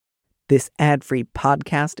This ad-free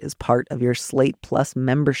podcast is part of your Slate Plus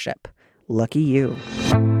membership. Lucky you.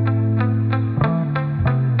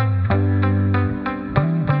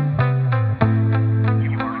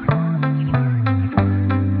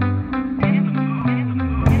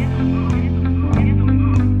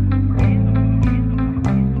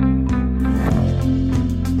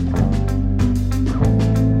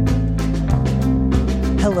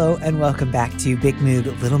 Hello and welcome back to Big Mood,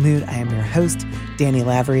 Little Mood. I am your host, Danny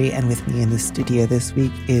Lavery, and with me in the studio this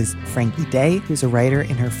week is Frankie Day, who's a writer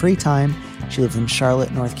in her free time. She lives in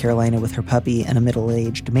Charlotte, North Carolina with her puppy and a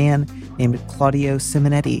middle-aged man named Claudio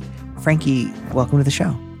Simonetti. Frankie, welcome to the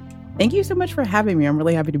show. Thank you so much for having me. I'm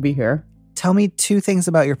really happy to be here. Tell me two things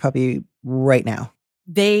about your puppy right now.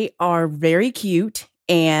 They are very cute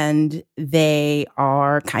and they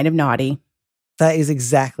are kind of naughty. That is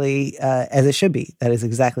exactly as it should be. That is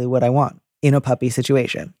exactly what I want in a puppy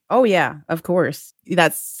situation. Oh, yeah, of course.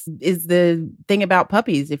 Is the thing about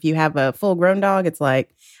puppies. If you have a full-grown dog, it's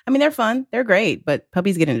like, I mean, they're fun. They're great. But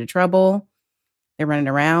puppies get into trouble. They're running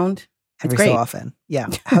around. It's Every great. so often. Yeah.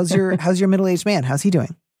 How's your middle-aged man? How's he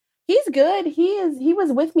doing? He's good. He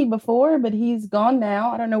was with me before, but he's gone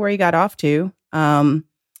now. I don't know where he got off to.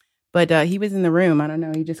 But he was in the room. I don't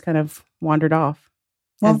know. He just kind of wandered off,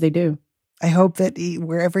 as they do. I hope that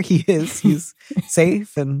wherever he is, he's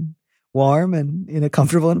safe and warm and in a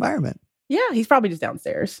comfortable environment. Yeah, he's probably just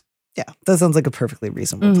downstairs. Yeah, that sounds like a perfectly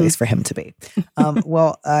reasonable place for him to be.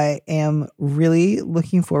 Well, I am really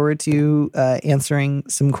looking forward to answering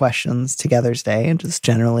some questions together today and just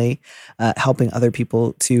generally helping other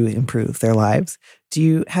people to improve their lives. Do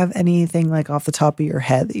you have anything like off the top of your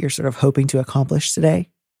head that you're sort of hoping to accomplish today?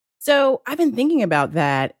 So I've been thinking about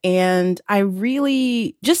that, and I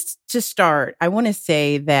really, just to start, I want to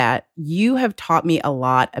say that you have taught me a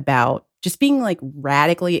lot about just being like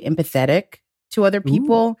radically empathetic to other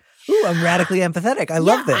people. Ooh, I'm radically empathetic. I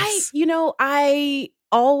love this. I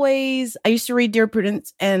used to read Dear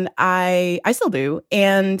Prudence, and I still do,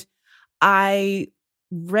 and I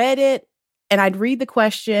read it. And I'd read the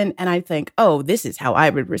question and I'd think, oh, this is how I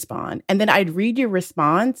would respond. And then I'd read your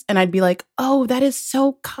response and I'd be like, oh, that is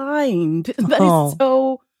so kind. That is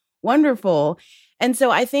so wonderful. And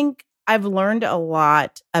so I think I've learned a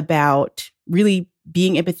lot about really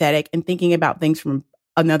being empathetic and thinking about things from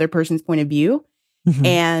another person's point of view. Mm-hmm.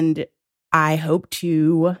 And I hope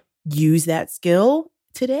to use that skill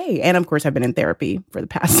today. And of course, I've been in therapy for the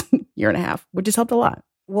past year and a half, which has helped a lot.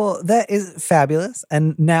 Well, that is fabulous.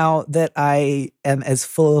 And now that I am as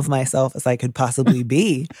full of myself as I could possibly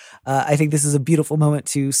be, I think this is a beautiful moment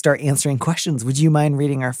to start answering questions. Would you mind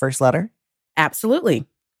reading our first letter? Absolutely.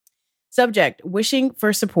 Subject, wishing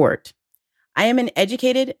for support. I am an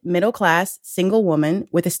educated, middle-class, single woman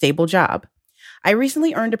with a stable job. I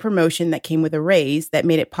recently earned a promotion that came with a raise that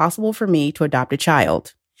made it possible for me to adopt a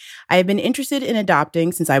child. I have been interested in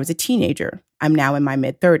adopting since I was a teenager. I'm now in my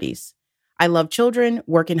mid-30s. I love children,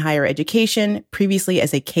 work in higher education, previously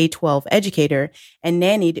as a K-12 educator, and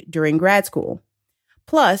nannied during grad school.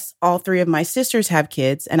 Plus, all three of my sisters have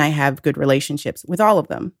kids, and I have good relationships with all of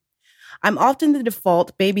them. I'm often the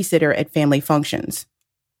default babysitter at family functions.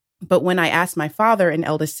 But when I asked my father and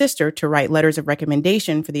eldest sister to write letters of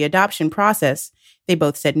recommendation for the adoption process, they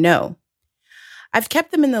both said no. I've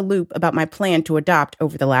kept them in the loop about my plan to adopt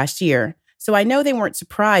over the last year, so I know they weren't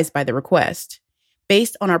surprised by the request.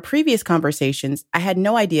 Based on our previous conversations, I had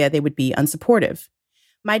no idea they would be unsupportive.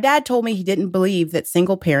 My dad told me he didn't believe that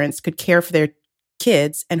single parents could care for their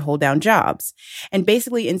kids and hold down jobs, and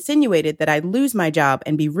basically insinuated that I'd lose my job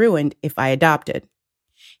and be ruined if I adopted.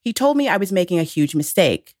 He told me I was making a huge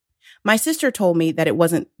mistake. My sister told me that it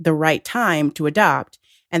wasn't the right time to adopt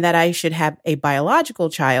and that I should have a biological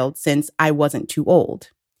child since I wasn't too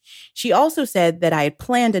old. She also said that I had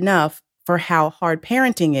planned enough for how hard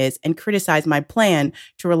parenting is and criticized my plan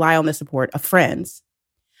to rely on the support of friends.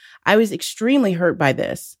 I was extremely hurt by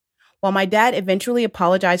this. While my dad eventually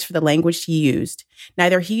apologized for the language he used,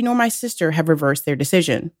 neither he nor my sister have reversed their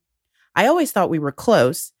decision. I always thought we were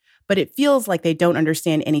close, but it feels like they don't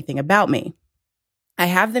understand anything about me. I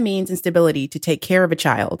have the means and stability to take care of a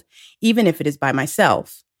child, even if it is by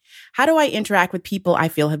myself. How do I interact with people I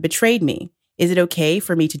feel have betrayed me? Is it okay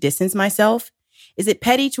for me to distance myself? Is it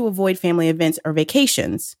petty to avoid family events or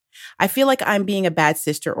vacations? I feel like I'm being a bad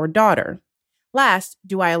sister or daughter. Last,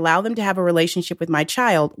 do I allow them to have a relationship with my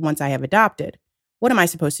child once I have adopted? What am I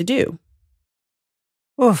supposed to do?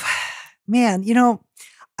 Oh, man,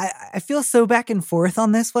 I feel so back and forth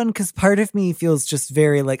on this one because part of me feels just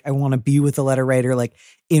very like I want to be with the letter writer, like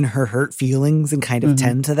in her hurt feelings and kind of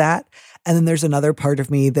tend to that. And then there's another part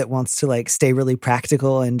of me that wants to like stay really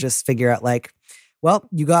practical and just figure out like, well,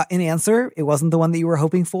 you got an answer. It wasn't the one that you were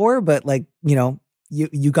hoping for, but like,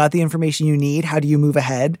 you got the information you need. How do you move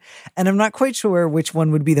ahead? And I'm not quite sure which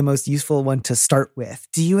one would be the most useful one to start with.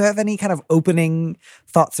 Do you have any kind of opening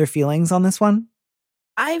thoughts or feelings on this one?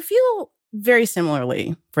 I feel very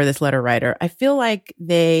similarly for this letter writer. I feel like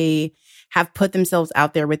they have put themselves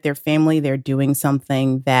out there with their family. They're doing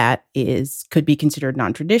something that could be considered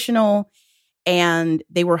non-traditional, and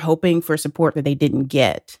they were hoping for support that they didn't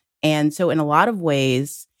get. And so in a lot of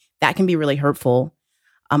ways, that can be really hurtful.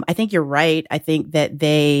 I think you're right. I think that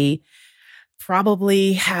they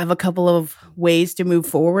probably have a couple of ways to move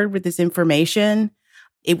forward with this information.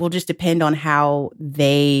 It will just depend on how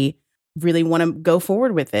they really want to go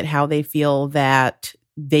forward with it, how they feel that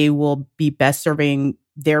they will be best serving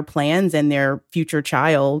their plans and their future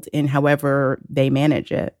child in however they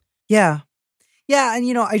manage it. Yeah. Yeah.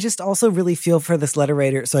 And, I just also really feel for this letter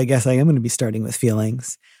writer. So I guess I am going to be starting with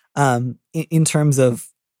feelings in terms of,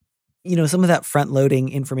 some of that front loading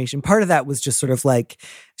information. Part of that was just sort of like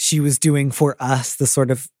she was doing for us the sort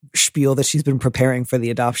of spiel that she's been preparing for the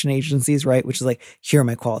adoption agencies, right? Which is like, here are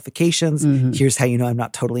my qualifications. Mm-hmm. Here's how I'm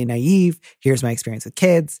not totally naive. Here's my experience with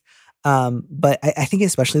kids. But I think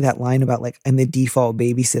especially that line about like, I'm the default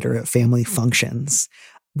babysitter at family functions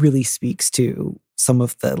really speaks to some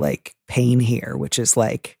of the like pain here, which is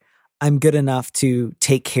like, I'm good enough to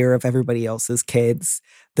take care of everybody else's kids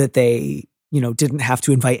that they, didn't have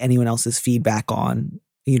to invite anyone else's feedback on,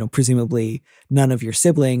 presumably none of your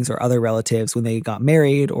siblings or other relatives when they got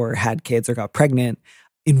married or had kids or got pregnant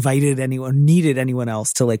needed anyone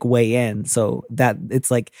else to like weigh in. So that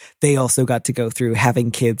it's like they also got to go through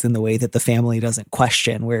having kids in the way that the family doesn't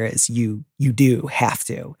question, whereas you do have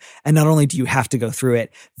to. And not only do you have to go through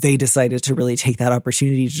it, they decided to really take that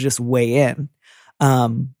opportunity to just weigh in.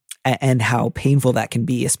 And how painful that can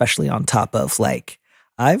be, especially on top of like,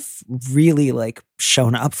 I've really like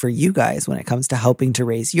shown up for you guys when it comes to helping to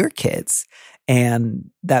raise your kids.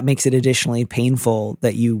 And that makes it additionally painful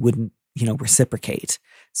that you wouldn't, reciprocate.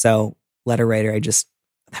 So letter writer,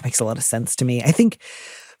 that makes a lot of sense to me. I think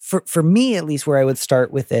for me, at least where I would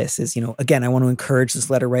start with this is, again, I want to encourage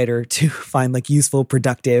this letter writer to find like useful,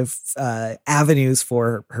 productive avenues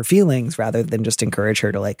for her feelings rather than just encourage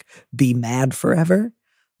her to like be mad forever.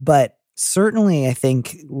 But certainly, I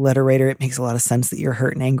think, letter writer, it makes a lot of sense that you're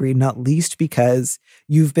hurt and angry, not least because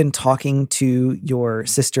you've been talking to your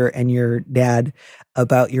sister and your dad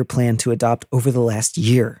about your plan to adopt over the last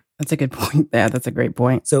year. That's a good point. Yeah, that's a great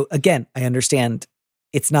point. So again, I understand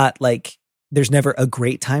it's not like there's never a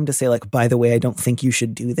great time to say like, by the way, I don't think you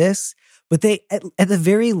should do this. But they, at the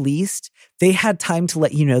very least, they had time to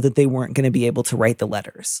let you know that they weren't going to be able to write the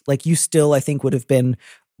letters. Like you still, I think, would have been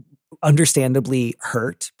understandably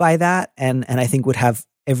hurt by that. And I think would have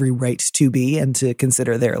every right to be and to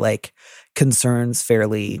consider their like concerns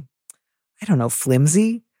fairly, I don't know,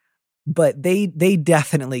 flimsy. But they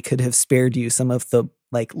definitely could have spared you some of the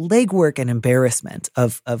like legwork and embarrassment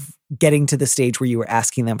of getting to the stage where you were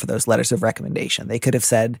asking them for those letters of recommendation. They could have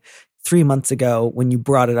said 3 months ago when you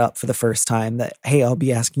brought it up for the first time that, hey, I'll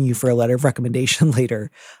be asking you for a letter of recommendation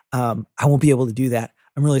later. I won't be able to do that.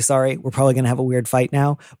 I'm really sorry. We're probably going to have a weird fight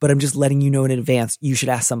now, but I'm just letting you know in advance, you should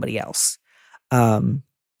ask somebody else.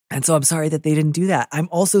 And so I'm sorry that they didn't do that. I'm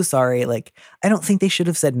also sorry. Like, I don't think they should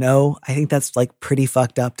have said no. I think that's like pretty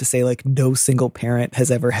fucked up to say like no single parent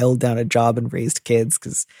has ever held down a job and raised kids.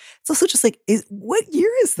 Cause it's also just like, what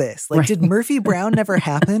year is this? Like, right. Did Murphy Brown never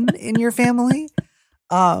happen in your family?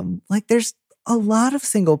 Like there's a lot of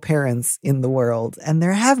single parents in the world and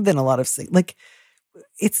there have been a lot of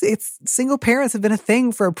it's single parents have been a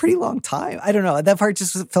thing for a pretty long time. I don't know. That part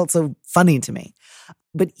just felt so funny to me.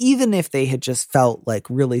 But even if they had just felt like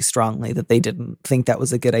really strongly that they didn't think that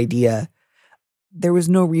was a good idea, there was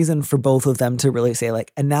no reason for both of them to really say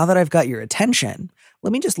like, and now that I've got your attention,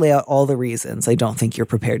 let me just lay out all the reasons I don't think you're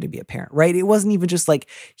prepared to be a parent, right? It wasn't even just like,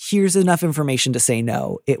 here's enough information to say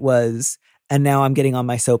no. It was, and now I'm getting on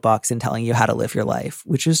my soapbox and telling you how to live your life,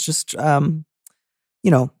 which is just,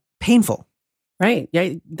 painful. Right.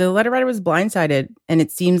 Yeah. The letter writer was blindsided. And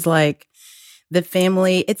it seems like the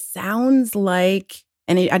family, it sounds like,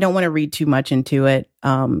 and I don't want to read too much into it,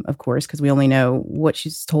 of course, because we only know what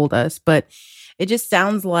she's told us. But it just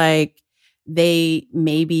sounds like they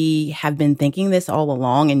maybe have been thinking this all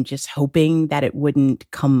along and just hoping that it wouldn't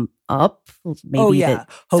come up. Maybe that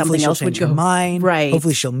hopefully something else she'll would change go her mind. Right.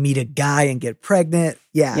 Hopefully she'll meet a guy and get pregnant.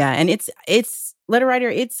 Yeah. Yeah. And it's letter writer,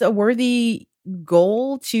 it's a worthy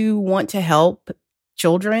goal to want to help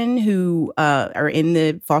children who are in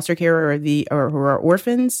the foster care or who are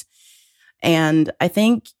orphans. And I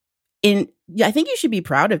think I think you should be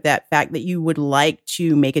proud of that fact that you would like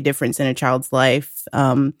to make a difference in a child's life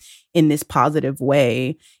in this positive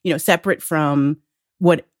way, separate from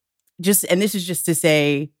and this is just to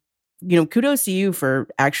say, kudos to you for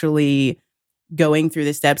actually going through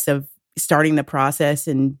the steps of starting the process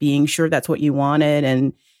and being sure that's what you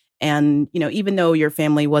wanted. And even though your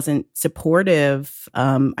family wasn't supportive,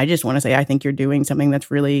 I just want to say, I think you're doing something that's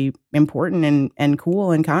really important and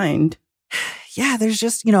cool and kind. Yeah, there's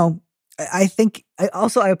just, I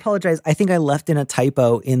apologize. I think I left in a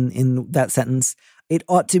typo in that sentence. It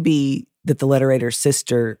ought to be that the letter writer's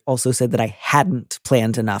sister also said that I hadn't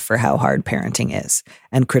planned enough for how hard parenting is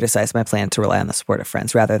and criticized my plan to rely on the support of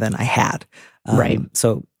friends rather than I had. Right.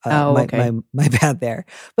 So okay. my bad there.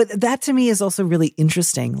 But that to me is also really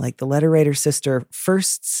interesting. Like the letter writer's sister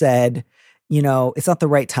first said, it's not the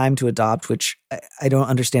right time to adopt, which I don't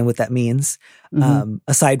understand what that means.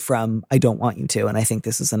 Aside from, I don't want you to. And I think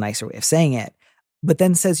this is a nicer way of saying it. But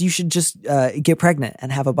then says you should just get pregnant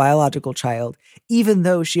and have a biological child, even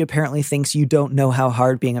though she apparently thinks you don't know how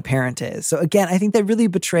hard being a parent is. So again, I think that really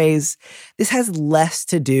betrays, this has less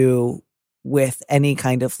to do with any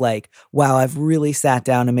kind of like, wow, I've really sat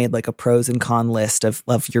down and made like a pros and con list of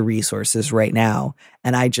your resources right now.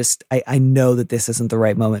 And I know that this isn't the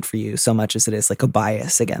right moment for you, so much as it is like a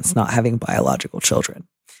bias against not having biological children.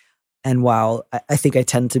 And while I think I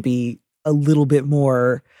tend to be a little bit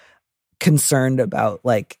more concerned about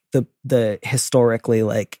like the historically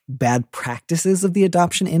like bad practices of the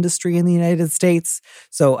adoption industry in the United States.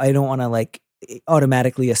 So I don't want to like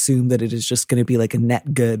automatically assume that it is just going to be like a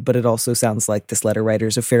net good, but it also sounds like this letter writer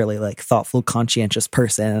is a fairly like thoughtful, conscientious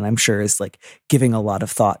person. And I'm sure is like giving a lot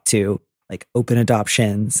of thought to like open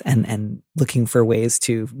adoptions and looking for ways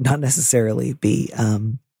to not necessarily be,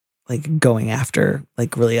 like going after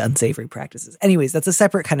like really unsavory practices. Anyways, that's a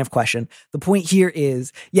separate kind of question. The point here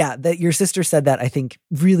is, yeah, that your sister said that I think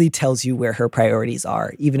really tells you where her priorities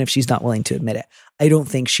are, even if she's not willing to admit it. I don't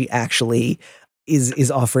think she actually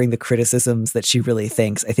is offering the criticisms that she really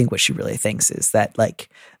thinks. I think what she really thinks is that like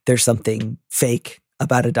there's something fake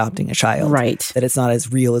about adopting a child, right? That it's not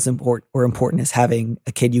as real as important as having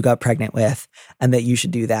a kid you got pregnant with, and that you should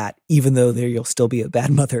do that, even though there you'll still be a bad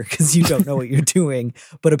mother because you don't know what you're doing.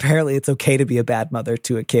 But apparently, it's okay to be a bad mother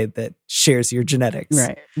to a kid that shares your genetics.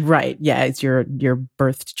 Right. Yeah, it's your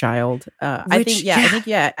birthed child. I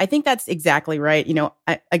think that's exactly right.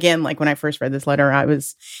 Again, like when I first read this letter, I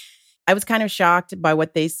was kind of shocked by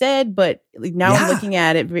what they said, but now I'm looking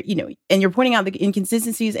at it, and you're pointing out the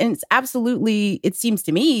inconsistencies, and it's absolutely, it seems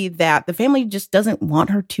to me that the family just doesn't want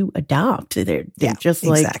her to adopt. They're just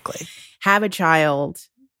like, exactly. Have a child,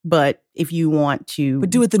 but if you want to... But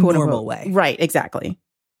do it the normal way. Right, exactly.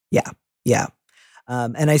 Yeah.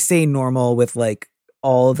 And I say normal with like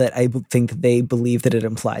all that I think they believe that it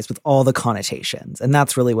implies, with all the connotations. And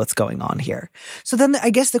that's really what's going on here. So then I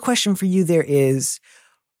guess the question for you there is,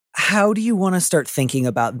 how do you want to start thinking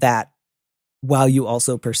about that while you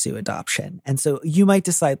also pursue adoption? And so you might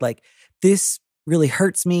decide like, this really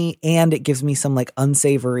hurts me and it gives me some like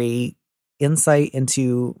unsavory insight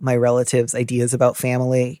into my relatives' ideas about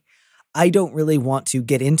family. I don't really want to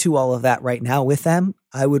get into all of that right now with them.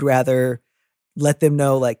 I would rather let them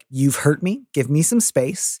know like, you've hurt me, give me some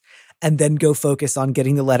space, and then go focus on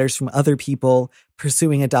getting the letters from other people,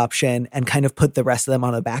 pursuing adoption, and kind of put the rest of them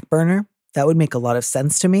on a back burner. That would make a lot of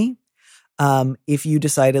sense to me. If you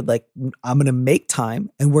decided like, I'm going to make time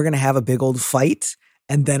and we're going to have a big old fight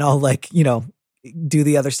and then I'll like, do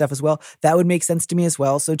the other stuff as well, that would make sense to me as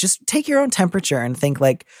well. So just take your own temperature and think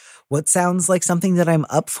like, what sounds like something that I'm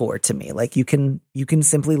up for to me? Like you can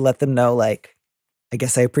simply let them know like, I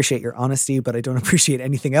guess I appreciate your honesty, but I don't appreciate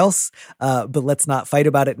anything else. But let's not fight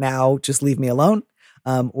about it now. Just leave me alone.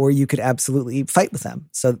 Or you could absolutely fight with them.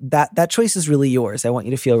 So that choice is really yours. I want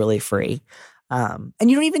you to feel really free. And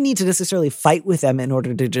you don't even need to necessarily fight with them in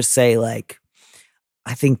order to just say like,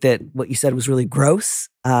 I think that what you said was really gross,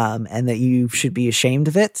 and that you should be ashamed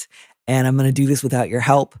of it. And I'm going to do this without your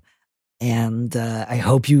help. And I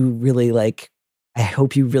hope you really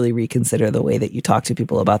reconsider the way that you talk to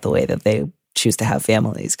people about the way that they choose to have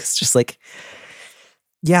families. Cause just like,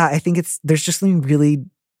 yeah, I think there's just something really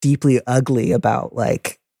deeply ugly about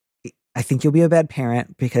like, I think you'll be a bad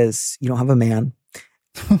parent because you don't have a man,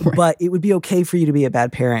 right. But it would be okay for you to be a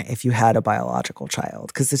bad parent if you had a biological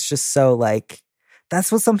child. Cause it's just so like,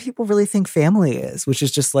 that's what some people really think family is, which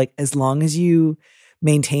is just like, as long as you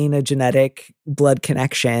maintain a genetic blood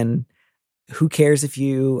connection, who cares if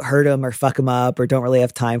you hurt them or fuck them up or don't really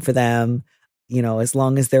have time for them, as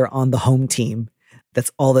long as they're on the home team,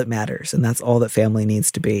 that's all that matters. And that's all that family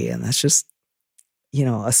needs to be. And that's just,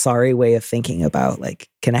 a sorry way of thinking about like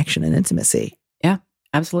connection and intimacy. Yeah,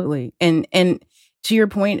 absolutely. And to your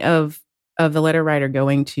point of the letter writer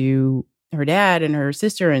going to her dad and her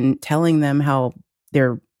sister and telling them how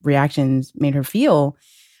their reactions made her feel,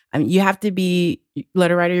 I mean, you have to be,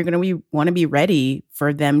 letter writer, you're going to want to be ready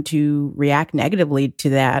for them to react negatively to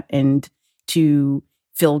that and to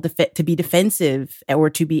feel to be defensive or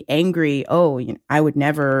to be angry. Oh, I would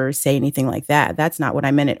never say anything like that. That's not what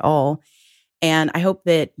I meant at all. And I hope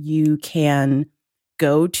that you can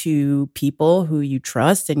go to people who you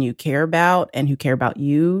trust and you care about and who care about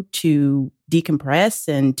you to decompress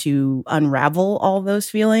and to unravel all those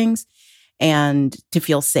feelings and to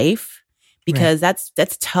feel safe. Because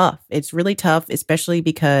that's tough. It's really tough, especially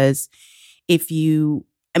because and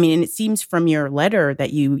it seems from your letter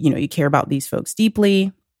that you care about these folks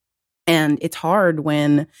deeply. And it's hard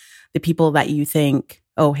when the people that you think,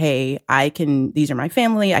 oh, hey, these are my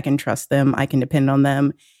family, I can trust them, I can depend on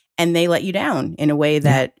them, and they let you down in a way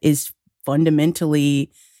that is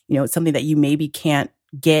fundamentally, something that you maybe can't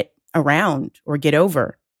get around or get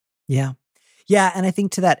over. Yeah. Yeah. And I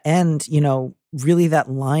think to that end, really that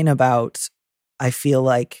line about, I feel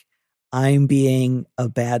like I'm being a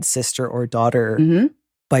bad sister or daughter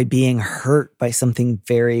by being hurt by something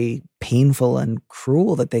very painful and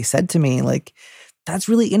cruel that they said to me. Like, that's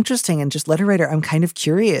really interesting. And just letter writer, I'm kind of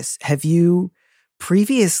curious. Have you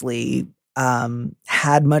previously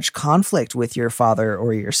had much conflict with your father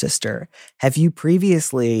or your sister? Have you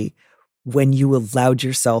previously, when you allowed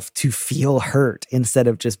yourself to feel hurt instead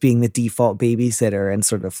of just being the default babysitter and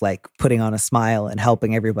sort of like putting on a smile and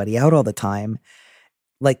helping everybody out all the time,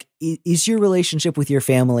 like, is your relationship with your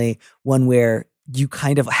family one where you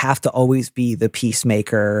kind of have to always be the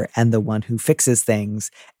peacemaker and the one who fixes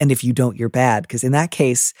things? And if you don't, you're bad. Because in that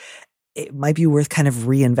case, it might be worth kind of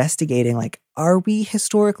reinvestigating, like, are we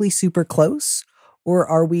historically super close? Or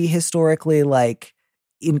are we historically like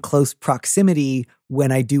in close proximity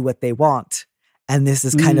when I do what they want? And this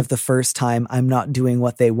is kind of the first time I'm not doing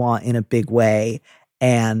what they want in a big way.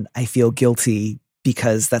 And I feel guilty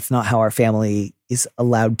because that's not how our family is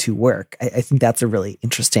allowed to work. I think that's a really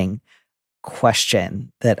interesting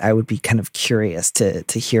question that I would be kind of curious to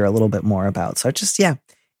hear a little bit more about. So I just,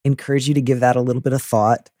 encourage you to give that a little bit of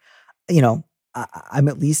thought. I'm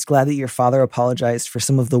at least glad that your father apologized for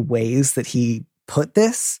some of the ways that he put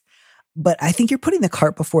this. But I think you're putting the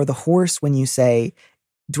cart before the horse when you say,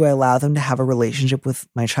 do I allow them to have a relationship with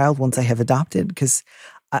my child once I have adopted? Because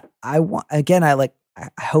I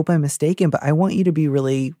hope I'm mistaken, but I want you to be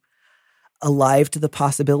really alive to the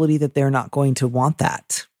possibility that they're not going to want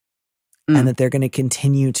that. And that they're going to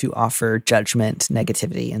continue to offer judgment,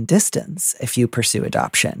 negativity, and distance if you pursue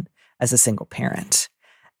adoption as a single parent.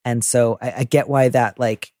 And so I get why that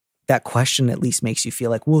question at least makes you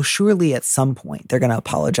feel like, well, surely at some point they're going to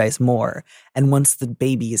apologize more. And once the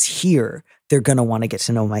baby is here, they're going to want to get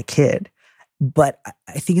to know my kid. But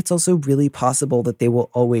I think it's also really possible that they will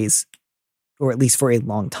always, or at least for a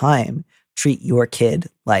long time, treat your kid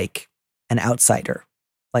like an outsider,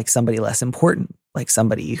 like somebody less important, like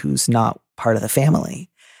somebody who's not part of the family.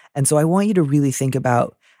 And so I want you to really think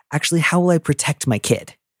about, actually, how will I protect my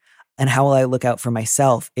kid? And how will I look out for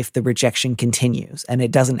myself if the rejection continues and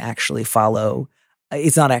it doesn't actually follow?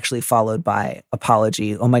 It's not actually followed by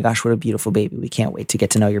apology. Oh my gosh, what a beautiful baby. We can't wait to get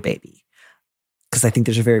to know your baby. Because I think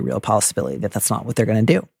there's a very real possibility that that's not what they're going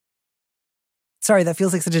to do. Sorry, that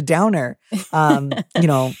feels like such a downer. I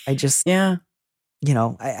just, I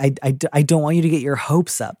don't want you to get your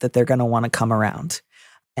hopes up that they're going to want to come around.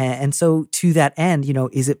 And so to that end,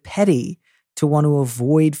 is it petty to want to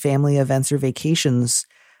avoid family events or vacations?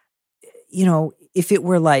 If it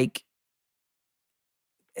were like,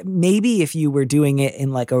 maybe if you were doing it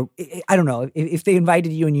in like I don't know, if they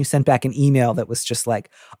invited you and you sent back an email that was just like,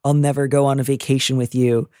 I'll never go on a vacation with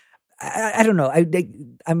you. I don't know.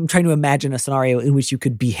 I'm trying to imagine a scenario in which you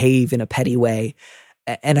could behave in a petty way.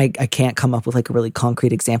 And I can't come up with like a really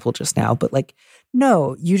concrete example just now, but like,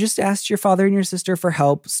 no, you just asked your father and your sister for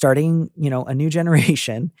help starting, a new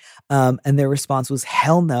generation. And their response was,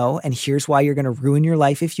 hell no. And here's why you're going to ruin your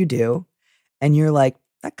life if you do. And you're like,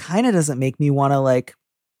 that kind of doesn't make me want to like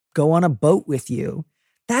go on a boat with you.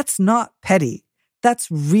 That's not petty.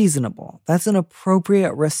 That's reasonable. That's an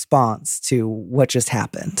appropriate response to what just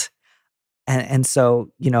happened. And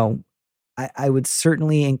so, I would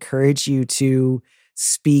certainly encourage you to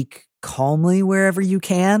speak calmly wherever you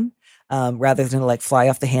can, rather than like fly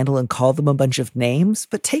off the handle and call them a bunch of names,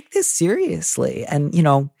 but take this seriously. And,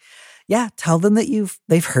 tell them that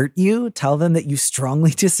they've hurt you. Tell them that you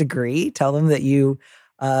strongly disagree. Tell them that you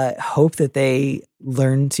hope that they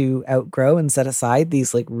learn to outgrow and set aside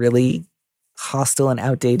these like really hostile and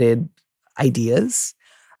outdated ideas.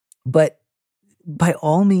 But by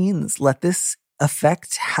all means, let this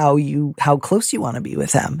affect how close you want to be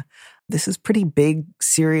with them. This is pretty big,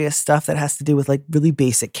 serious stuff that has to do with like really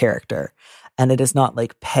basic character. And it is not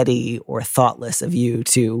like petty or thoughtless of you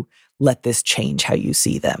to let this change how you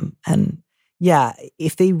see them. And yeah,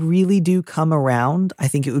 if they really do come around, I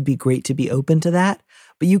think it would be great to be open to that,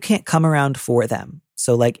 but you can't come around for them.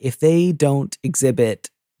 So like if they don't exhibit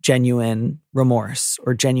genuine remorse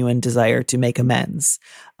or genuine desire to make amends,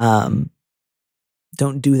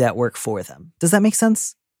 don't do that work for them. Does that make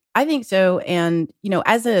sense? I think so. And,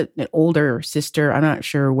 as an older sister, I'm not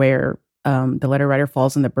sure where the letter writer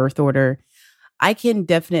falls in the birth order. I can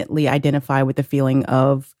definitely identify with the feeling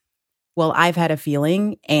of, well, I've had a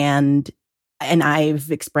feeling and I've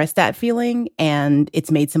expressed that feeling and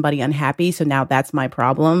it's made somebody unhappy. So now that's my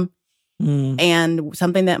problem. And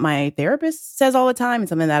something that my therapist says all the time and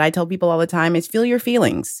something that I tell people all the time is feel your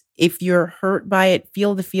feelings. If you're hurt by it,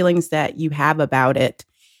 feel the feelings that you have about it.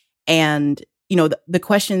 And, the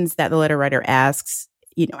questions that the letter writer asks,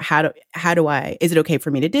 how do I, is it okay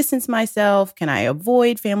for me to distance myself? Can I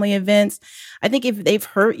avoid family events? I think if they've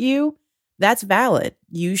hurt you, that's valid.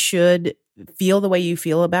 You should feel the way you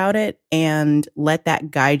feel about it and let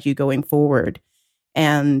that guide you going forward.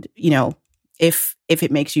 And, if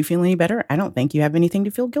it makes you feel any better, I don't think you have anything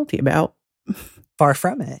to feel guilty about. Far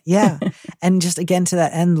from it. Yeah. And just again, to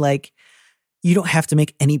that end, like, you don't have to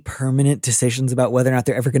make any permanent decisions about whether or not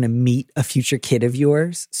they're ever going to meet a future kid of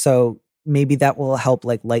yours. So maybe that will help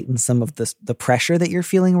like lighten some of the pressure that you're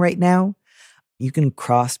feeling right now. You can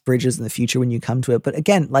cross bridges in the future when you come to it. But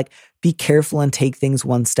again, like, be careful and take things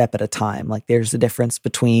one step at a time. Like, there's a difference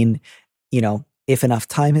between, if enough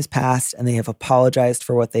time has passed and they have apologized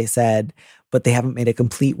for what they said, but they haven't made a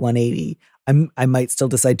complete 180, I might still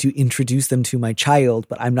decide to introduce them to my child,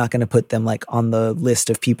 but I'm not going to put them like on the list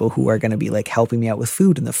of people who are going to be like helping me out with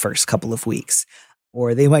food in the first couple of weeks.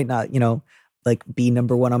 Or they might not, like be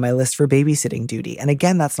number one on my list for babysitting duty. And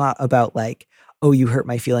again, that's not about like, oh, you hurt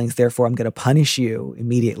my feelings, therefore I'm going to punish you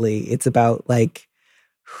immediately. It's about like,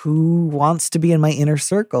 who wants to be in my inner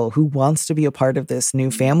circle? Who wants to be a part of this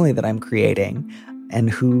new family that I'm creating? And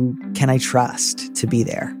who can I trust to be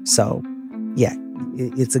there? So yeah,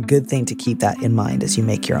 it's a good thing to keep that in mind as you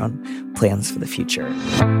make your own plans for the future.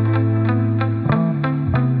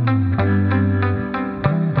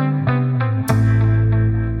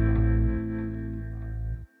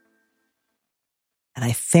 And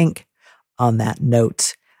I think on that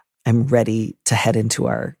note, I'm ready to head into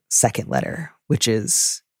our second letter, which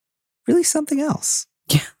is really something else.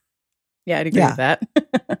 Yeah, I'd agree with that.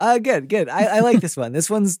 Good. I like this one. This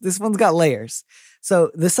one's got layers.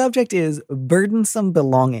 So the subject is burdensome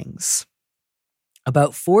belongings.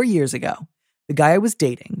 About 4 years ago, the guy I was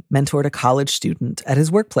dating mentored a college student at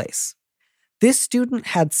his workplace. This student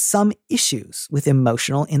had some issues with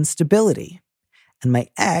emotional instability, and my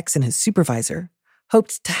ex and his supervisor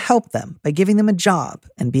hoped to help them by giving them a job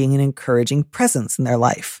and being an encouraging presence in their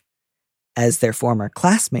life. As their former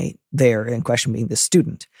classmate, there in question being the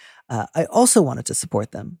student, I also wanted to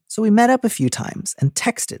support them, so we met up a few times and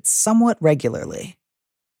texted somewhat regularly.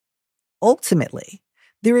 Ultimately,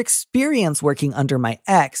 their experience working under my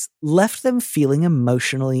ex left them feeling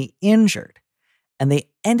emotionally injured, and they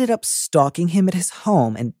ended up stalking him at his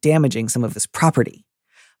home and damaging some of his property.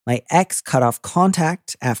 My ex cut off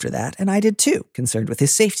contact after that, and I did too, concerned with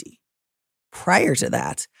his safety. Prior to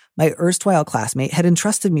that, my erstwhile classmate had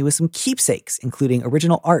entrusted me with some keepsakes, including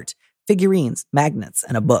original art, figurines, magnets,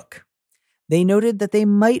 and a book. They noted that they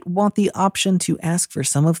might want the option to ask for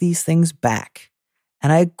some of these things back,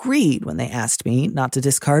 and I agreed when they asked me not to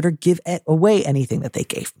discard or give away anything that they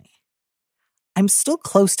gave me. I'm still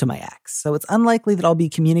close to my ex, so it's unlikely that I'll be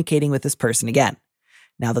communicating with this person again.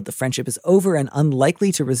 Now that the friendship is over and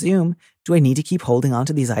unlikely to resume, do I need to keep holding on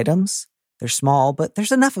to these items? They're small, but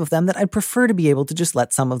there's enough of them that I'd prefer to be able to just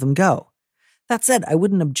let some of them go. That said, I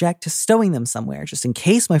wouldn't object to stowing them somewhere just in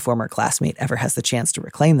case my former classmate ever has the chance to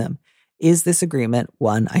reclaim them. Is this agreement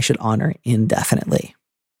one I should honor indefinitely?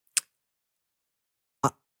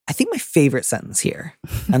 I think my favorite sentence here,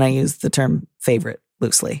 and I use the term favorite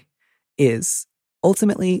loosely, is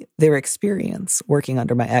ultimately their experience working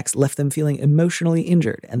under my ex left them feeling emotionally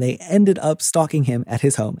injured, and they ended up stalking him at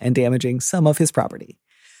his home and damaging some of his property.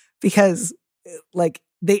 Because, like,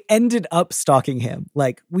 they ended up stalking him.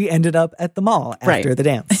 Like, we ended up at the mall after the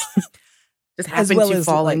dance. Just happened to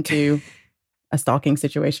fall into a stalking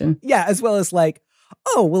situation. Yeah, as well as like,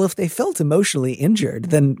 oh, well, if they felt emotionally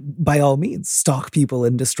injured, then by all means, stalk people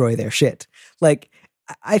and destroy their shit. Like,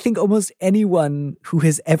 I think almost anyone who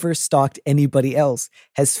has ever stalked anybody else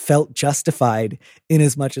has felt justified in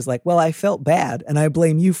as much as like, well, I felt bad and I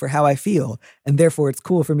blame you for how I feel. And therefore it's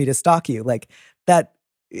cool for me to stalk you. Like that,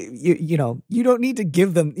 you know, you don't need to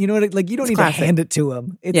give them, you know what, like you don't need to hand it to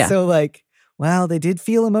them. It's so like, well, they did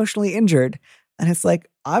feel emotionally injured. And it's like,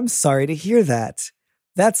 I'm sorry to hear that.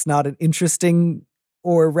 That's not an interesting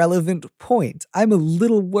or relevant point. I'm a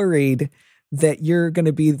little worried that you're going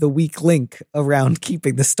to be the weak link around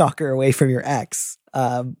keeping the stalker away from your ex.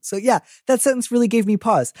 So yeah, that sentence really gave me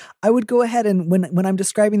pause. I would go ahead and when I'm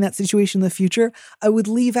describing that situation in the future, I would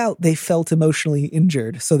leave out they felt emotionally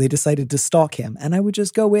injured, so they decided to stalk him. And I would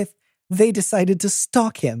just go with they decided to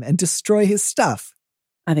stalk him and destroy his stuff.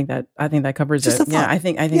 I think that covers just it. Yeah, I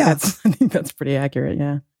think that's pretty accurate.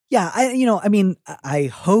 Yeah. Yeah,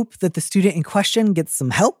 I hope that the student in question gets some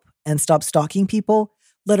help and stops stalking people.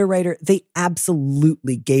 Letter writer, they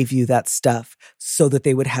absolutely gave you that stuff so that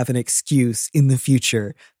they would have an excuse in the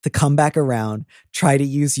future to come back around, try to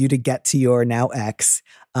use you to get to your now ex.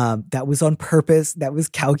 That was on purpose. That was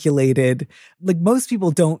calculated. Like most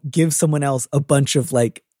people don't give someone else a bunch of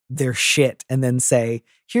like their shit and then say,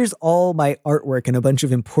 here's all my artwork and a bunch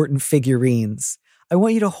of important figurines. I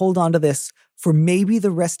want you to hold on to this for maybe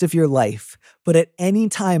the rest of your life. But at any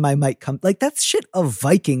time I might come, like that's shit a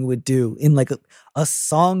Viking would do in like a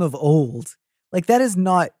song of old. Like that is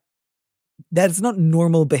not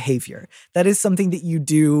normal behavior. That is something that you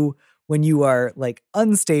do when you are like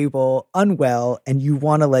unstable, unwell, and you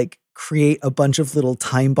want to like create a bunch of little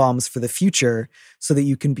time bombs for the future so that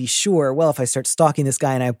you can be sure, well, if I start stalking this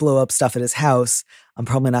guy and I blow up stuff at his house, I'm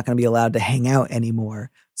probably not going to be allowed to hang out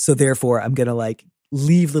anymore. So therefore I'm going to like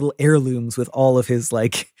leave little heirlooms with all of his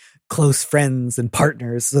like close friends and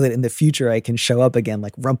partners so that in the future I can show up again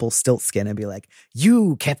like Rumpelstiltskin and be like,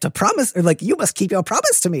 you kept a promise, or like, you must keep your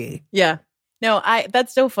promise to me. Yeah. No,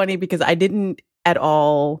 that's so funny because I didn't at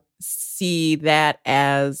all see that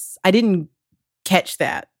as, I didn't catch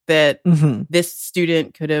that this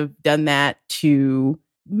student could have done that to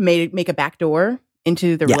make a backdoor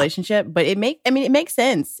into the relationship. But it makes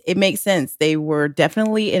sense. It makes sense. They were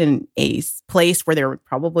definitely in a place where they were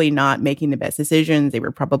probably not making the best decisions. They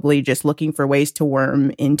were probably just looking for ways to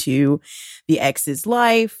worm into the ex's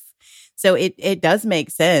life. So it does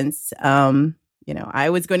make sense. I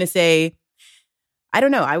was going to say, I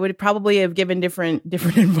don't know. I would probably have given different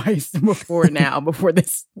advice before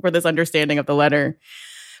this understanding of the letter.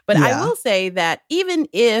 But I will say that even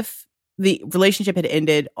if the relationship had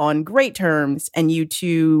ended on great terms and you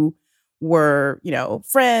two were,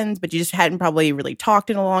 friends, but you just hadn't probably really talked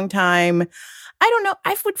in a long time, I don't know.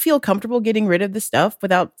 I would feel comfortable getting rid of the stuff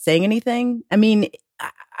without saying anything. I mean,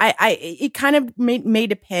 it kind of may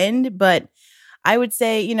depend, but I would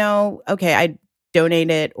say, okay, I'd donate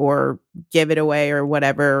it or give it away or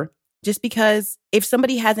whatever, just because if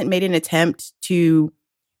somebody hasn't made an attempt to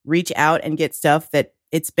reach out and get stuff that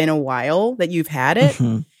it's been a while that you've had it,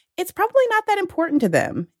 it's probably not that important to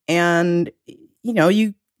them. And,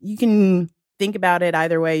 you can think about it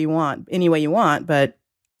either way you want, any way you want, but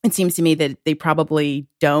it seems to me that they probably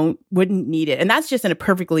wouldn't need it. And that's just in a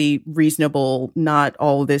perfectly reasonable, not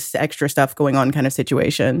all this extra stuff going on kind of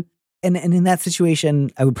situation. And in that situation,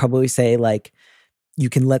 I would probably say like, you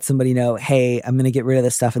can let somebody know, hey, I'm going to get rid of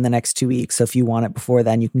this stuff in the next 2 weeks. So if you want it before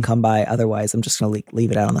then, you can come by. Otherwise, I'm just going to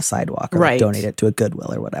leave it out on the sidewalk or like donate it to a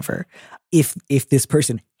Goodwill or whatever. If this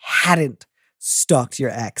person hadn't stalked your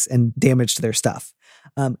ex and damaged their stuff,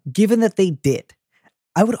 given that they did,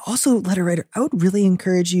 I would also, letter writer, I would really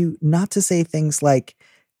encourage you not to say things like,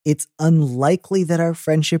 it's unlikely that our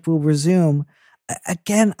friendship will resume.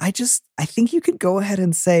 Again, I think you could go ahead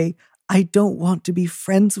and say, I don't want to be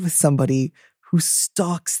friends with somebody who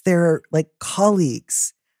stalks their like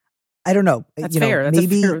colleagues. I don't know. That's fair.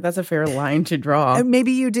 That's a fair line to draw.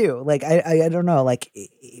 Maybe you do. Like, I don't know. Like,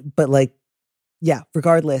 but like, yeah,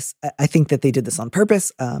 regardless, I think that they did this on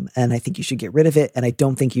purpose. And I think you should get rid of it. And I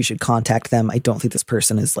don't think you should contact them. I don't think this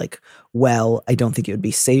person is like, well, I don't think it would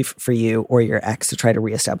be safe for you or your ex to try to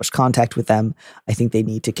reestablish contact with them. I think they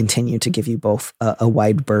need to continue to give you both a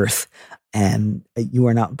wide berth. And you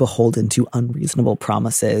are not beholden to unreasonable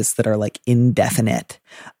promises that are like indefinite,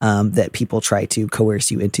 that people try to coerce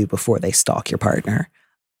you into before they stalk your partner.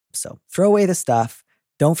 So throw away the stuff.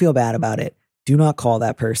 Don't feel bad about it. Do not call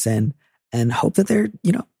that person and hope that they're,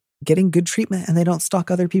 getting good treatment and they don't stalk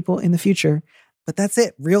other people in the future. But that's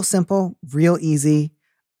it. Real simple, real easy.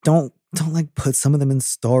 Don't like put some of them in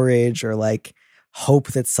storage or like hope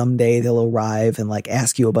that someday they'll arrive and like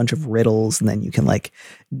ask you a bunch of riddles and then you can like,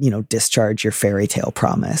 discharge your fairy tale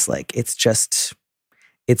promise. Like it's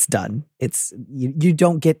done. It's you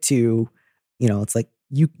don't get to, it's like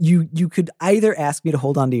You could either ask me to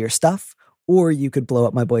hold on to your stuff, or you could blow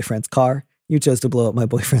up my boyfriend's car. You chose to blow up my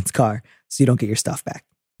boyfriend's car so you don't get your stuff back.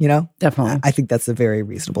 You know? Definitely. I think that's a very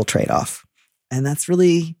reasonable trade-off. And it's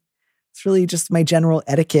really just my general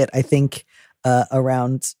etiquette, I think,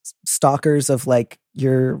 around stalkers of like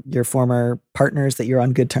your former partners that you're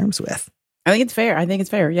on good terms with. I think it's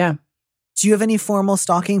fair. Yeah. Do you have any formal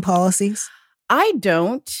stalking policies? I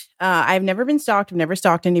don't. I've never been stalked. I've never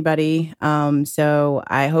stalked anybody. So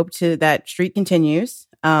I hope that streak continues.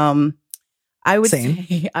 I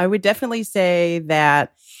would definitely say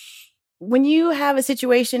that when you have a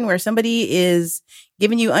situation where somebody is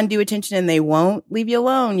giving you undue attention and they won't leave you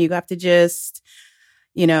alone, you have to just,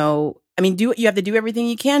 you have to do everything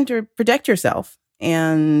you can to protect yourself.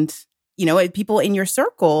 And, if people in your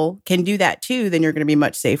circle can do that too, then you're going to be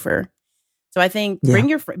much safer. So I think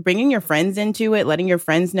bringing your friends into it, letting your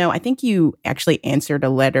friends know. I think you actually answered a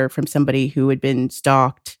letter from somebody who had been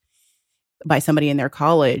stalked by somebody in their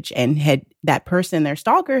college, and their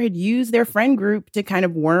stalker had used their friend group to kind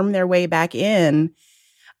of worm their way back into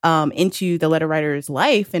the letter writer's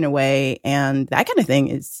life in a way. And that kind of thing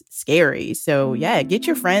is scary. So yeah, get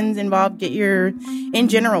your friends involved, in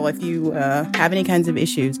general, if you have any kinds of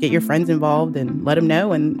issues, get your friends involved and let them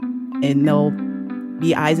know, and they'll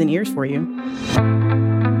be eyes and ears for you.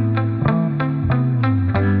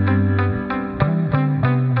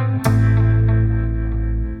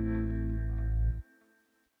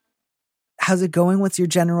 How's it going? What's your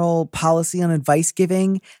general policy on advice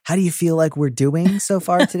giving? How do you feel like we're doing so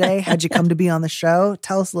far today? How'd you come to be on the show?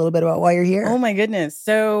 Tell us a little bit about why you're here. Oh my goodness.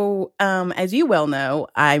 So, as you well know,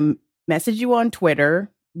 I messaged you on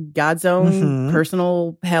Twitter, God's own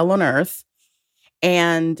personal hell on earth.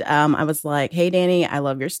 And I was like, hey, Danny, I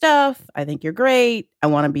love your stuff. I think you're great. I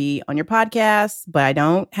want to be on your podcast, but I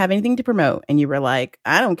don't have anything to promote. And you were like,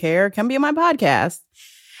 I don't care. Come be on my podcast.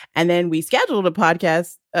 And then we scheduled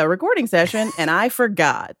a recording session, and I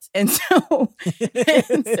forgot. And so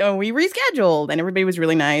we rescheduled, and everybody was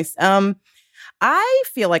really nice. I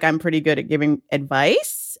feel like I'm pretty good at giving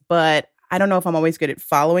advice, but I don't know if I'm always good at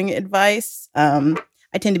following advice. I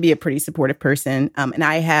tend to be a pretty supportive person. And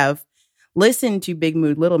I have listened to Big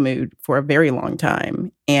Mood, Little Mood for a very long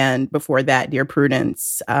time. And before that, Dear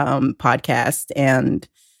Prudence podcast. And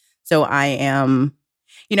so I am...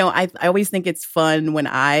 I always think it's fun when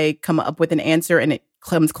I come up with an answer and it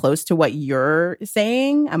comes close to what you're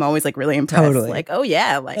saying. I'm always like really impressed. Totally. Like, oh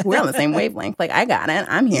yeah, like we're on the same wavelength. Like I got it.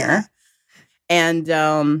 I'm here. Yeah. And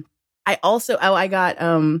I got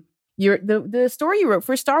the story you wrote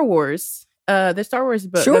for Star Wars. The Star Wars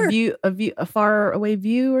book, sure. a far away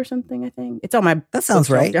view or something. I think it's on my. That sounds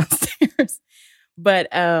right. Downstairs. But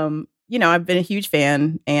I've been a huge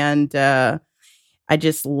fan, and I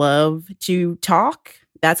just love to talk.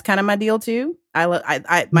 That's kind of my deal too.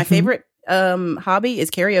 My favorite hobby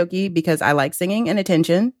is karaoke because I like singing and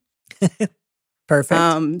attention.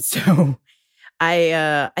 Perfect. So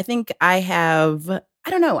I think I have. I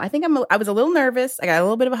don't know. I think I was a little nervous. I got a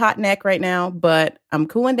little bit of a hot neck right now, but I'm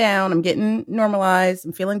cooling down. I'm getting normalized.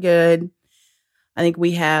 I'm feeling good. I think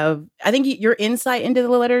your insight into the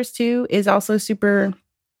letters too is also super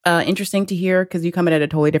interesting to hear, because you come in at a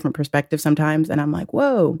totally different perspective sometimes, and I'm like,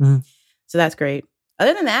 whoa. Mm. So that's great.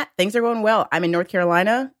 Other than that, things are going well. I'm in North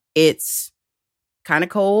Carolina. It's kind of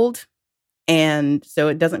cold, and so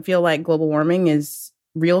it doesn't feel like global warming is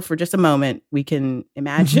real for just a moment. We can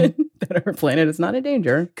imagine that our planet is not in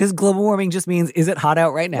danger. Because global warming just means, is it hot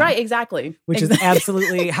out right now? Right, exactly. Which is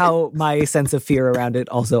absolutely how my sense of fear around it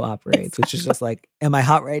also operates, which is just like, am I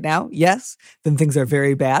hot right now? Yes. Then things are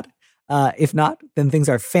very bad. If not, then things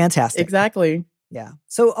are fantastic. Exactly. Yeah.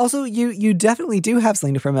 So also you definitely do have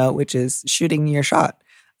something to promote, which is shooting your shot.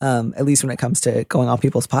 At least when it comes to going on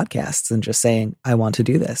people's podcasts and just saying, I want to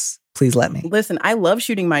do this. Please let me. Listen, I love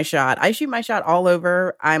shooting my shot. I shoot my shot all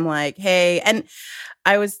over. I'm like, hey, and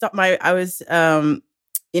I was talking with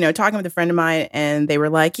a friend of mine, and they were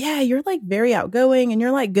like, yeah, you're like very outgoing and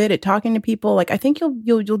you're like good at talking to people. Like, I think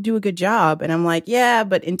you'll do a good job. And I'm like, yeah,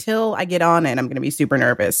 but until I get on it, I'm going to be super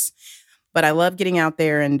nervous. But I love getting out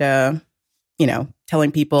there and,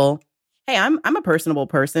 telling people, hey, I'm a personable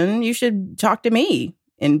person. You should talk to me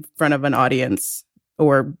in front of an audience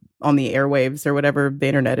or on the airwaves or whatever the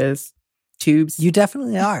internet is. Tubes. You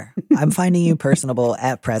definitely are. I'm finding you personable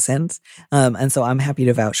at present. And so I'm happy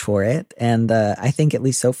to vouch for it. And I think at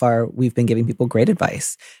least so far, we've been giving people great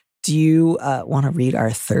advice. Do you want to read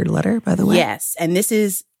our third letter, by the way? Yes. And this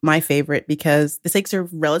is my favorite because the stakes are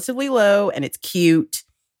relatively low and it's cute.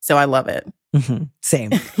 So I love it. Mm-hmm.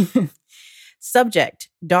 Same. Subject,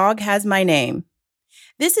 dog has my name.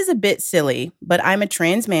 This is a bit silly, but I'm a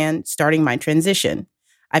trans man starting my transition.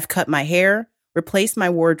 I've cut my hair, replaced my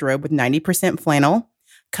wardrobe with 90% flannel,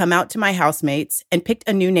 come out to my housemates, and picked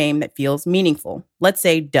a new name that feels meaningful. Let's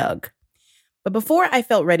say Doug. But before I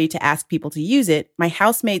felt ready to ask people to use it, my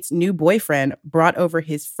housemate's new boyfriend brought over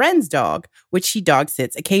his friend's dog, which he dog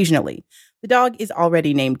sits occasionally. The dog is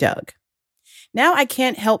already named Doug. Now I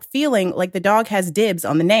can't help feeling like the dog has dibs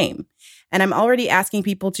on the name. And I'm already asking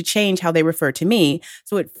people to change how they refer to me,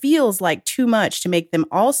 so it feels like too much to make them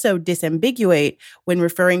also disambiguate when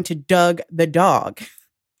referring to Doug the dog.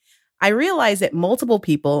 I realize that multiple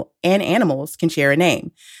people and animals can share a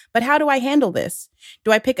name, but how do I handle this?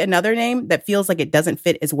 Do I pick another name that feels like it doesn't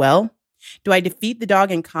fit as well? Do I defeat the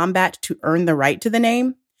dog in combat to earn the right to the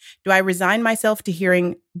name? Do I resign myself to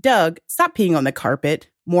hearing Doug stop peeing on the carpet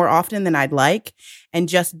more often than I'd like and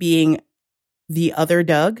just being the other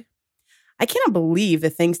Doug? I cannot believe the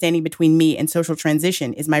thing standing between me and social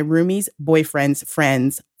transition is my roomie's boyfriend's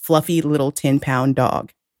friend's fluffy little 10-pound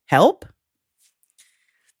dog. Help?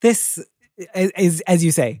 This is, as you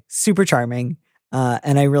say, super charming.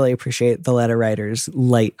 And I really appreciate the letter writer's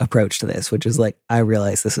light approach to this, which is like, I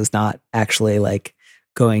realize this is not actually like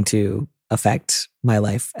going to affect my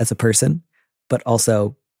life as a person, but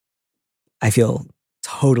also I feel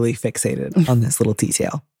totally fixated on this little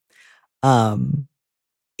detail.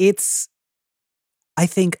 It's, I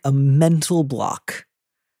think, a mental block.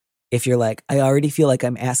 If you're like, I already feel like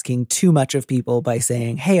I'm asking too much of people by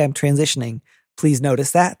saying, hey, I'm transitioning. Please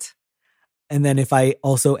notice that. And then if I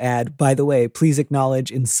also add, by the way, please acknowledge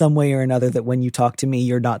in some way or another that when you talk to me,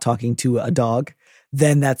 you're not talking to a dog,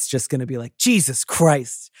 then that's just going to be like, Jesus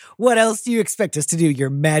Christ, what else do you expect us to do, Your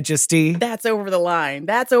Majesty? That's over the line.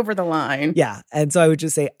 That's over the line. Yeah. And so I would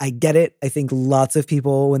just say, I get it. I think lots of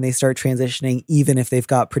people, when they start transitioning, even if they've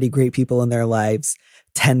got pretty great people in their lives,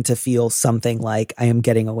 tend to feel something like, I am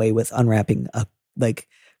getting away with unwrapping a like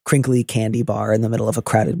crinkly candy bar in the middle of a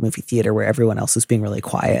crowded movie theater where everyone else is being really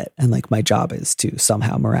quiet. And like my job is to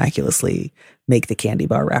somehow miraculously make the candy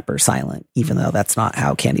bar wrapper silent, even though that's not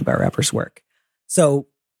how candy bar wrappers work. So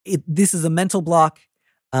this is a mental block.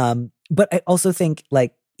 But I also think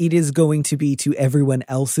like it is going to be to everyone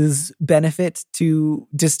else's benefit to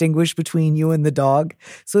distinguish between you and the dog.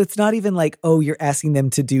 So it's not even like, oh, you're asking them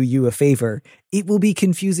to do you a favor. It will be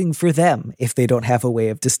confusing for them if they don't have a way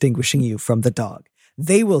of distinguishing you from the dog.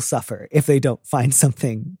 They will suffer if they don't find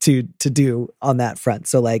something to do on that front.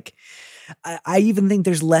 So like, I even think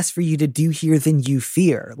there's less for you to do here than you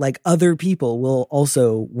fear. Like other people will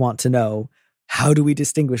also want to know, how do we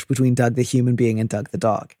distinguish between Doug the human being and Doug the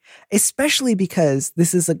dog? Especially because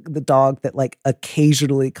this is the dog that like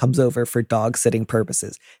occasionally comes over for dog sitting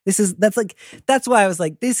purposes. That's why I was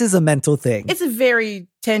like, this is a mental thing. It's a very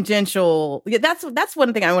tangential. That's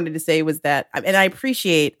one thing I wanted to say was that, and I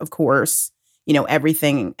appreciate, of course,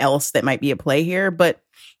 everything else that might be at play here, but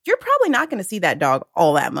you're probably not going to see that dog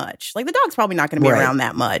all that much. Like the dog's probably not going to be around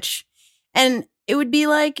that much. And it would be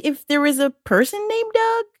like if there was a person named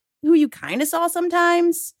Doug who you kind of saw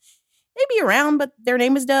sometimes, they'd be around, but their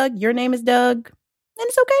name is Doug, your name is Doug, and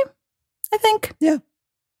it's okay, I think. Yeah.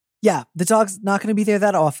 Yeah, the dog's not going to be there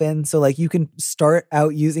that often. So like you can start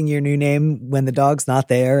out using your new name when the dog's not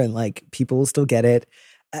there and like people will still get it.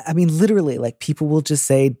 I mean, literally, like people will just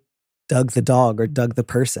say Doug the dog or Doug the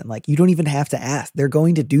person. Like you don't even have to ask. They're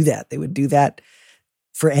going to do that. They would do that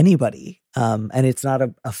for anybody. And it's not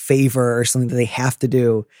a favor or something that they have to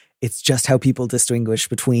do. It's just how people distinguish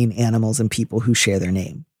between animals and people who share their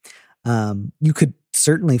name. You could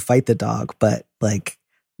certainly fight the dog, but like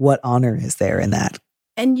what honor is there in that?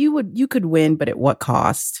 And you could win, but at what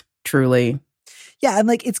cost? Truly. Yeah. And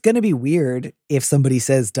like, it's going to be weird if somebody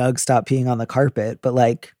says, Doug, stop peeing on the carpet. But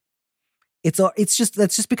like, that's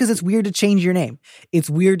just because it's weird to change your name. It's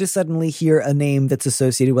weird to suddenly hear a name that's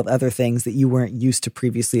associated with other things that you weren't used to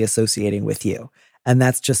previously associating with you. And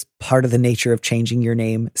that's just part of the nature of changing your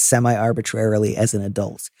name semi-arbitrarily as an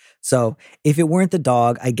adult. So if it weren't the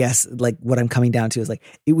dog, I guess like what I'm coming down to is like,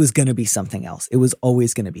 it was going to be something else. It was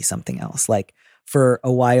always going to be something else. Like for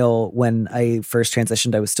a while when I first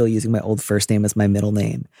transitioned, I was still using my old first name as my middle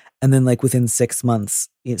name. And then like within 6 months,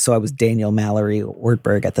 so I was Daniel Mallory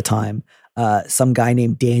Ortberg at the time. Some guy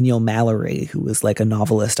named Daniel Mallory, who was like a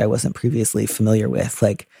novelist I wasn't previously familiar with,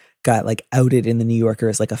 like got like outed in the New Yorker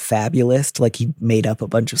as like a fabulist. Like he made up a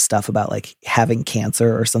bunch of stuff about like having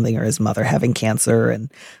cancer or something, or his mother having cancer,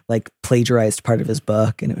 and like plagiarized part of his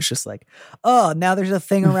book. And it was just like, oh, now there's a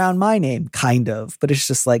thing around my name, kind of. But it's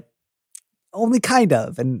just like only kind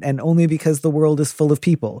of, and only because the world is full of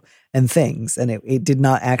people and things. And it did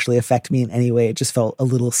not actually affect me in any way. It just felt a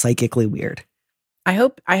little psychically weird. I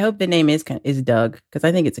hope the name is Doug, because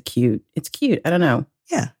I think it's cute. I don't know.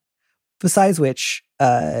 Yeah. Besides which,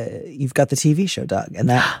 you've got the TV show Doug, and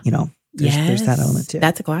that, there's that element too.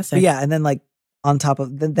 That's a classic. But yeah, and then like on top of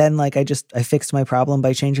then like I fixed my problem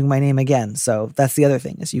by changing my name again. So that's the other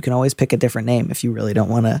thing, is you can always pick a different name if you really don't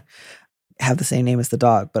want to have the same name as the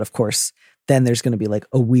dog. But of course, then there's going to be like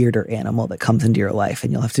a weirder animal that comes into your life,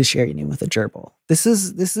 and you'll have to share your name with a gerbil. This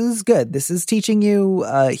is good. This is teaching you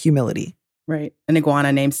humility. Right. An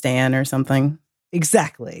iguana named Stan or something.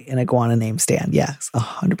 Exactly. An iguana named Stan. Yes,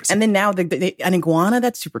 100%. And then now an iguana,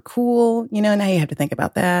 that's super cool. Now you have to think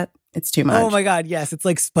about that. It's too much. Oh my God, yes. It's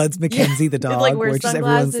like Spuds McKenzie, the dog. It's like wears where just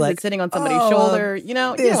sunglasses, everyone's like, it's sitting on somebody's shoulder. You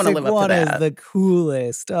don't want to live up to that. This iguana is the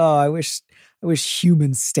coolest. Oh, I wish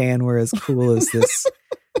human Stan were as cool as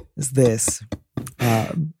this.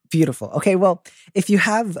 Beautiful. Okay, well, if you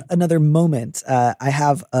have another moment, I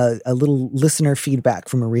have a little listener feedback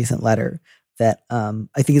from a recent letter that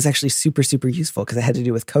I think is actually super, super useful, because it had to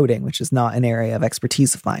do with coding, which is not an area of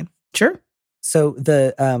expertise of mine. Sure. So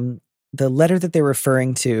the letter that they're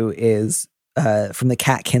referring to is from the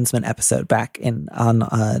Cat Kinsman episode back on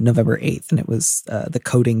November 8th, and it was the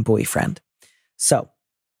coding boyfriend. So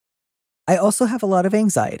I also have a lot of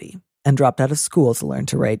anxiety and dropped out of school to learn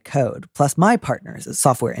to write code. Plus, my partner is a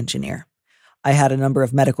software engineer. I had a number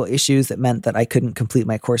of medical issues that meant that I couldn't complete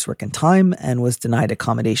my coursework in time and was denied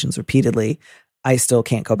accommodations repeatedly. I still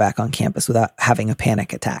can't go back on campus without having a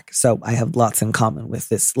panic attack. So I have lots in common with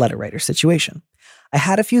this letter writer situation. I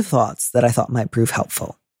had a few thoughts that I thought might prove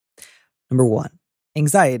helpful. Number 1,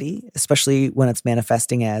 anxiety, especially when it's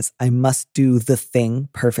manifesting as I must do the thing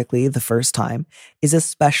perfectly the first time, is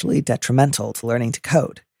especially detrimental to learning to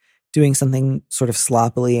code. Doing something sort of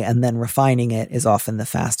sloppily and then refining it is often the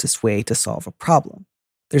fastest way to solve a problem.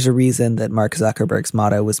 There's a reason that Mark Zuckerberg's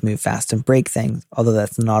motto was move fast and break things, although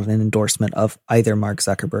that's not an endorsement of either Mark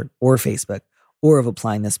Zuckerberg or Facebook, or of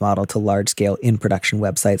applying this model to large-scale in-production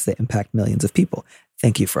websites that impact millions of people.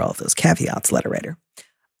 Thank you for all of those caveats, letter writer.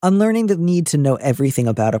 Unlearning the need to know everything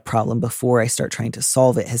about a problem before I start trying to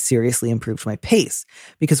solve it has seriously improved my pace,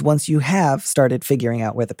 because once you have started figuring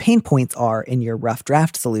out where the pain points are in your rough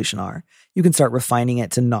draft solution you can start refining it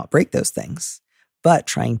to not break those things. But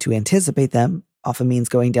trying to anticipate them often means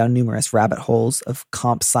going down numerous rabbit holes of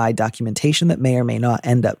comp sci documentation that may or may not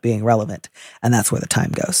end up being relevant, and that's where the time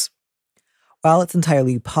goes. While it's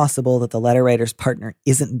entirely possible that the letter writer's partner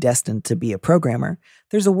isn't destined to be a programmer,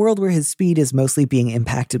 there's a world where his speed is mostly being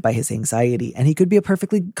impacted by his anxiety, and he could be a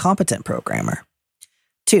perfectly competent programmer.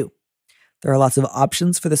 2, there are lots of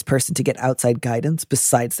options for this person to get outside guidance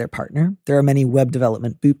besides their partner. There are many web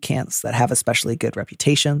development boot camps that have especially good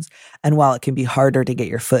reputations, and while it can be harder to get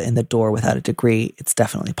your foot in the door without a degree, it's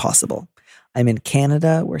definitely possible. I'm in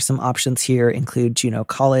Canada, where some options here include Juno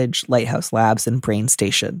College, Lighthouse Labs, and Brain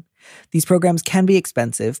Station. These programs can be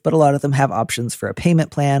expensive, but a lot of them have options for a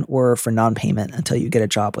payment plan or for non-payment until you get a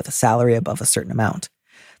job with a salary above a certain amount.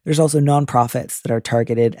 There's also nonprofits that are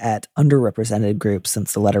targeted at underrepresented groups,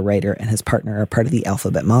 since the letter writer and his partner are part of the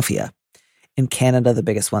Alphabet Mafia. In Canada, the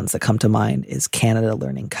biggest ones that come to mind is Canada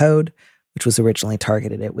Learning Code, which was originally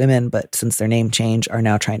targeted at women, but since their name change, are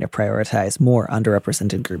now trying to prioritize more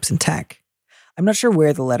underrepresented groups in tech. I'm not sure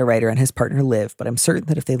where the letter writer and his partner live, but I'm certain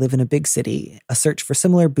that if they live in a big city, a search for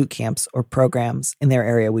similar boot camps or programs in their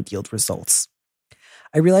area would yield results.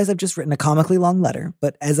 I realize I've just written a comically long letter,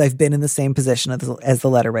 but as I've been in the same position as the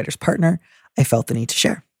letter writer's partner, I felt the need to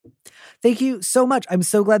share. Thank you so much. I'm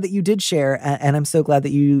so glad that you did share, and I'm so glad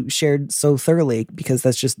that you shared so thoroughly, because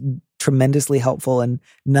that's just tremendously helpful, and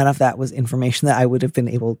none of that was information that I would have been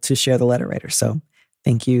able to share the letter writer. So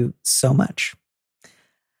thank you so much.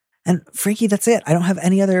 And Frankie, that's it. I don't have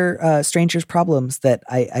any other strangers' problems that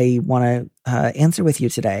I want to answer with you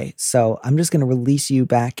today. So I'm just going to release you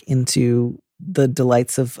back into the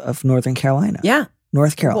delights of Northern Carolina. Yeah.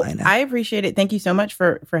 North Carolina. Well, I appreciate it. Thank you so much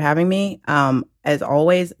for having me. As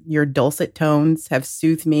always, your dulcet tones have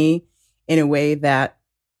soothed me in a way that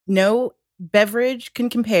no beverage can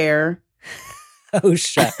compare. Oh,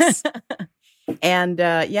 shucks. And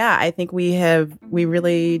I think we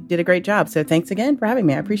really did a great job. So thanks again for having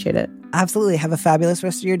me. I appreciate it. Absolutely. Have a fabulous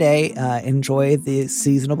rest of your day. Enjoy the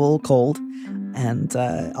seasonable cold. And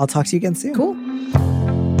I'll talk to you again soon. Cool.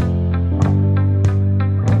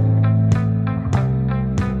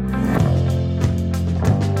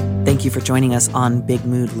 Thank you for joining us on Big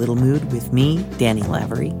Mood, Little Mood with me, Danny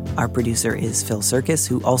Lavery. Our producer is Phil Circus,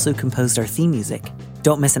 who also composed our theme music.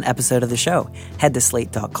 Don't miss an episode of the show. Head to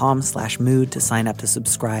slate.com/mood to sign up to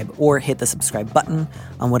subscribe, or hit the subscribe button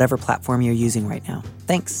on whatever platform you're using right now.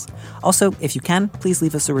 Thanks. Also, if you can, please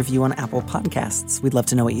leave us a review on Apple Podcasts. We'd love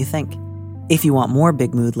to know what you think. If you want more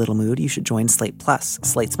Big Mood, Little Mood, you should join Slate Plus,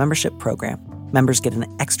 Slate's membership program. Members get an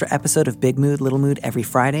extra episode of Big Mood, Little Mood every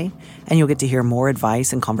Friday, and you'll get to hear more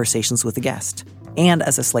advice and conversations with a guest. And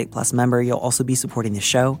as a Slate Plus member, you'll also be supporting the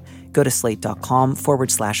show. Go to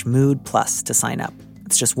slate.com/mood plus to sign up.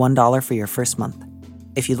 It's just $1 for your first month.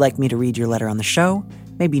 If you'd like me to read your letter on the show,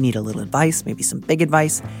 maybe you need a little advice, maybe some big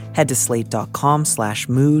advice, head to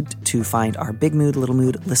slate.com/mood to find our Big Mood, Little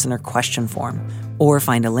Mood listener question form, or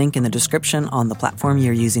find a link in the description on the platform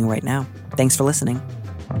you're using right now. Thanks for listening.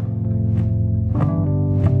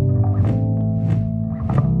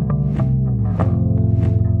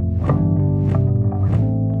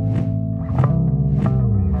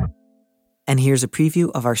 And here's a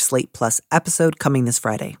preview of our Slate Plus episode coming this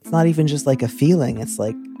Friday. It's not even just like a feeling. It's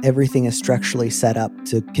like everything is structurally set up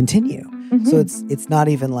to continue. Mm-hmm. So it's not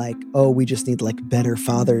even like, oh, we just need like better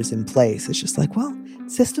fathers in place. It's just like, well,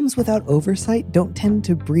 systems without oversight don't tend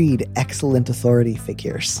to breed excellent authority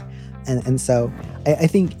figures. And so I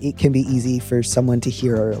think it can be easy for someone to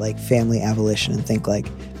hear like family abolition and think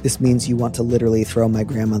like, this means you want to literally throw my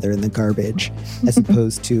grandmother in the garbage, as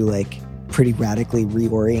opposed to like pretty radically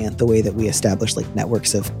reorient the way that we establish like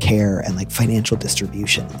networks of care and like financial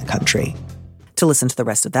distribution in the country. To listen to the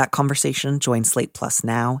rest of that conversation, join Slate Plus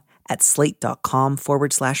now at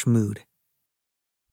slate.com/mood.